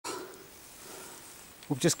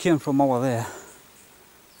We've just came from over there.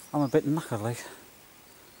 I'm a bit knackered, like,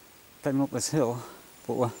 climbing up this hill,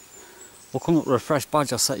 but we're coming up to a fresh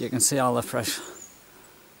badger set. You can see all the fresh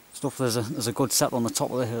stuff. There's a good set on the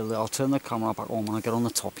top of the hill there. I'll turn the camera back on when I get on the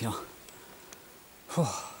top here.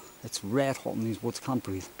 It's red hot in these woods, can't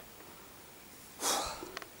breathe.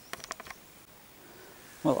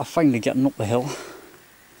 Well, I'm finally getting up the hill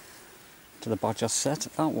to the badger set.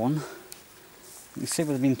 That one, you can see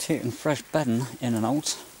where they've been taking fresh bedding in and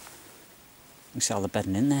out. You can see all the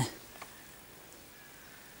bedding in there.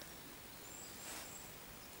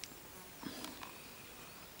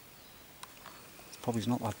 Probably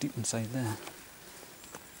not that deep inside there.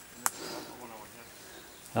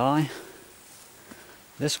 Aye.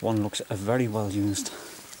 This one looks very well used.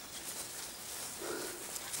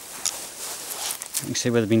 You can see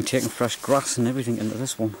where they've been taking fresh grass and everything into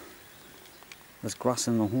this one. There's grass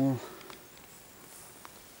in the hole.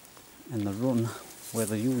 In the run where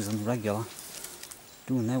they're using regular.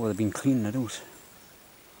 Doing there where they've been cleaning it out.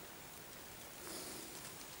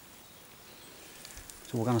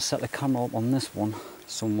 So we're going to set the camera up on this one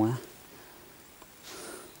somewhere.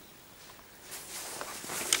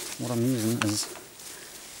 What I'm using is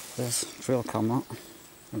this trail camera. I'm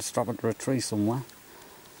going to strap it to a tree somewhere.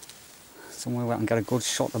 Somewhere where I can get a good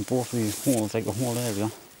shot of both of these holes, like the whole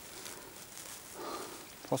area.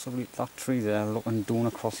 Possibly that tree there looking down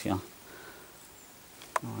across here.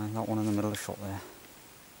 That one in the middle of the shot there.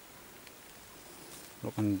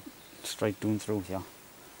 Looking straight down through here.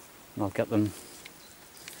 And I'll get them.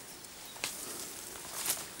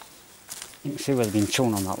 You can see where they've been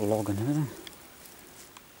chewing on that log and everything.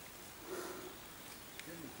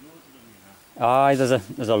 Aye, there's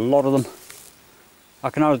a lot of them. I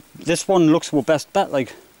can have, this one looks our best bet,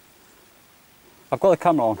 like. I've got the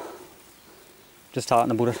camera on. Just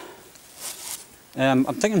talking about it. I'm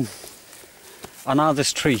thinking, I know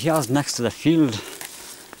this tree here is next to the field,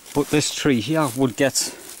 but this tree here would get,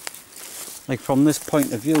 like from this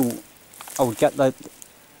point of view, I would get the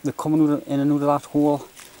coming in and out of that hole.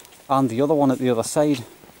 And the other one at the other side.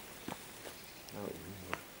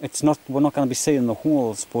 It's not. We're not going to be seeing the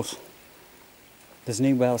holes, but there's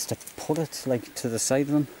nowhere else to put it, like to the side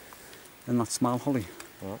of them, in that small holly.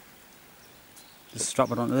 Yeah. Just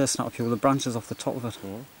strap it onto there, snap a few of the branches off the top of it.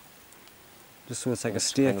 Yeah. Just so it's like a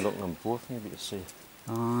stake. I'm looking on both, maybe to see.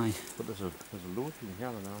 Aye. But there's a load in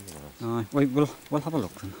here now. Aye. Wait, we'll have a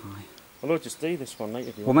look then. Aye. Well, I'll just do this one, mate.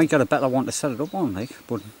 If you we might get a better one to set it up on, like,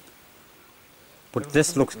 but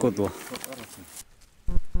this looks good though.